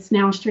 right? It's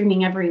now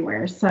streaming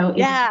everywhere. So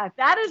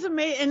that is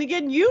amazing. And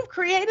again, you've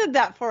created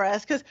that for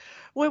us because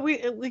we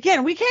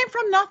came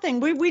from nothing.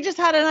 We just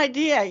had an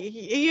idea.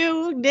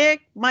 You,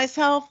 Nick,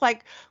 myself,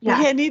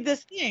 we need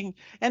this thing.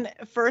 And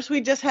first we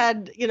just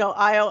had,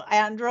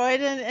 Android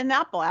and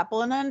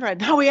Apple and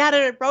Android. Now we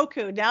added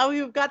Roku. Now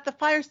you've got the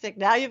Fire Stick.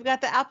 Now you've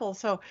got the Apple.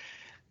 So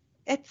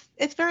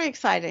it's very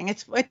exciting.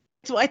 It's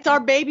our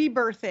baby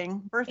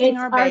birthing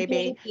our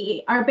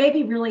baby. Our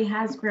baby really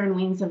has grown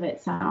wings of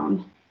its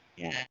own.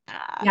 Yeah,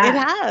 it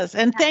has.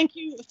 And thank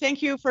you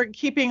for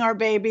keeping our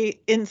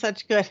baby in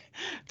such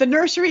the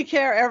nursery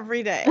care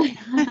every day.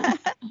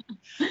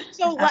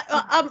 So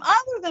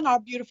other than our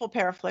beautiful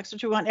Paraflixx,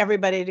 which we want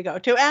everybody to go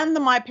to, and the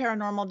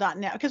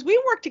myparanormal.net, because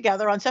we work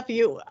together on stuff.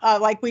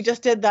 We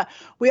just did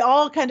we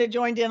all kind of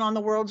joined in on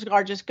the world's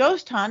largest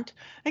ghost hunt.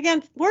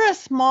 Again, we're a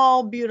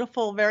small,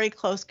 beautiful, very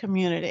close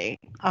community.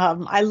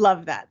 I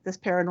love that, this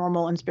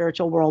paranormal and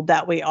spiritual world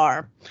that we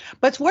are.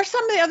 But where's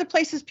some of the other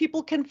places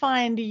people can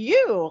find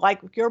you,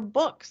 like your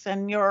books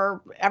and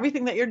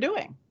everything that you're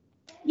doing?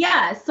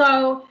 Yeah,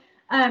 so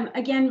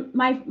Again,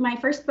 my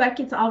first book,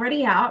 it's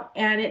already out,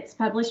 and it's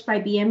published by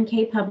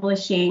BMK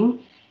Publishing,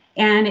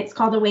 and it's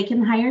called Awaken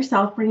the Higher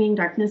Self, Bringing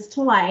Darkness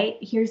to Light.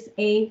 Here's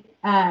a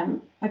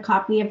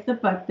copy of the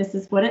book. This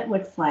is what it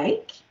looks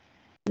like.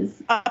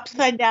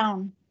 Upside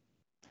down.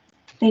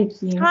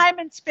 Thank you. Time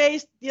and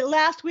space. The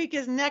last week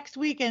is next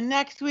week, and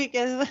next week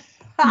is.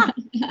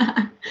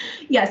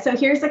 Yeah, so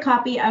here's a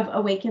copy of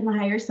Awaken the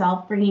Higher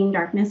Self, Bringing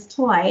Darkness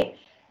to Light.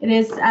 It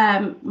is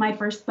my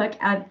first book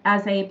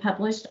as a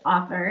published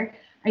author.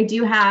 I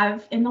do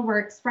have in the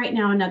works right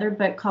now another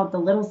book called The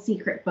Little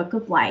Secret Book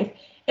of Life.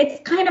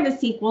 It's kind of a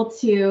sequel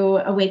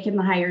to Awaken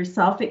the Higher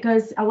Self. It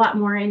goes a lot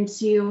more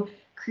into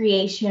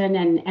creation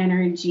and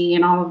energy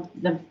and all of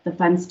the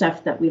fun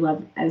stuff that we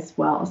love as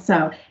well.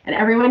 So, and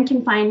everyone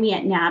can find me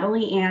at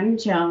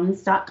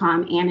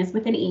natalieannjones.com. Anne is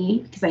with an E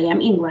because I am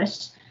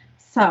English.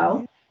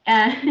 So,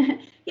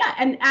 yeah,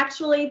 and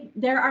actually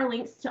there are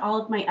links to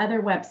all of my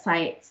other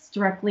websites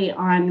directly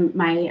on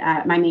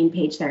my my main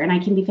page there, and I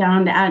can be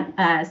found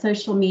at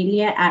social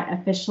media at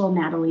official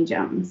Natalie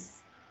Jones.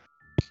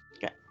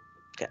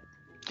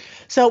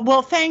 So,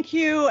 well, thank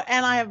you.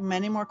 And I have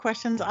many more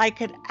questions I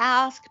could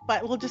ask,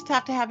 but we'll just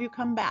have to have you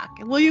come back.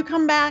 Will you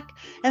come back?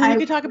 And then you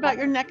can talk about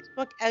your next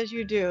book as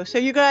you do. So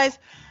you guys,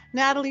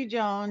 Natalie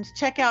Jones,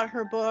 check out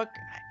her book.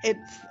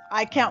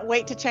 I can't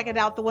wait to check it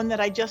out. The one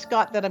that I just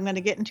got that I'm going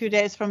to get in 2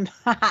 days from.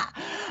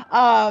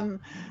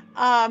 And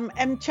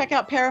check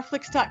out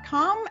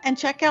Paraflixx.com and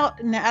check out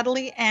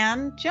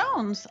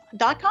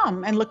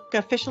NatalieAnnJones.com and look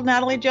official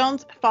Natalie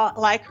Jones,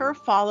 like her,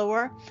 follow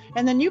her.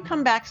 And then you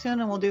come back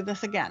soon and we'll do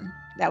this again.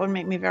 That would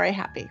make me very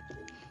happy.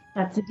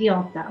 That's a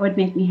deal. That would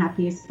make me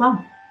happy as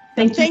well.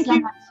 Thank you so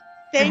much.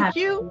 Thank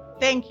you.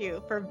 Thank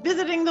you for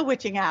visiting the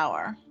Witching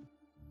Hour.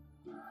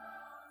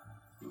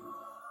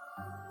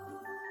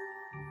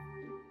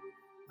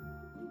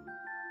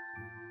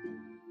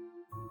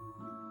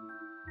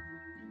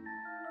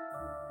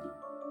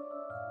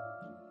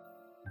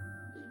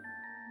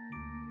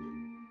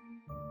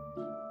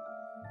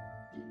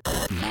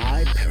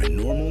 My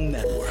Paranormal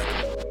Network.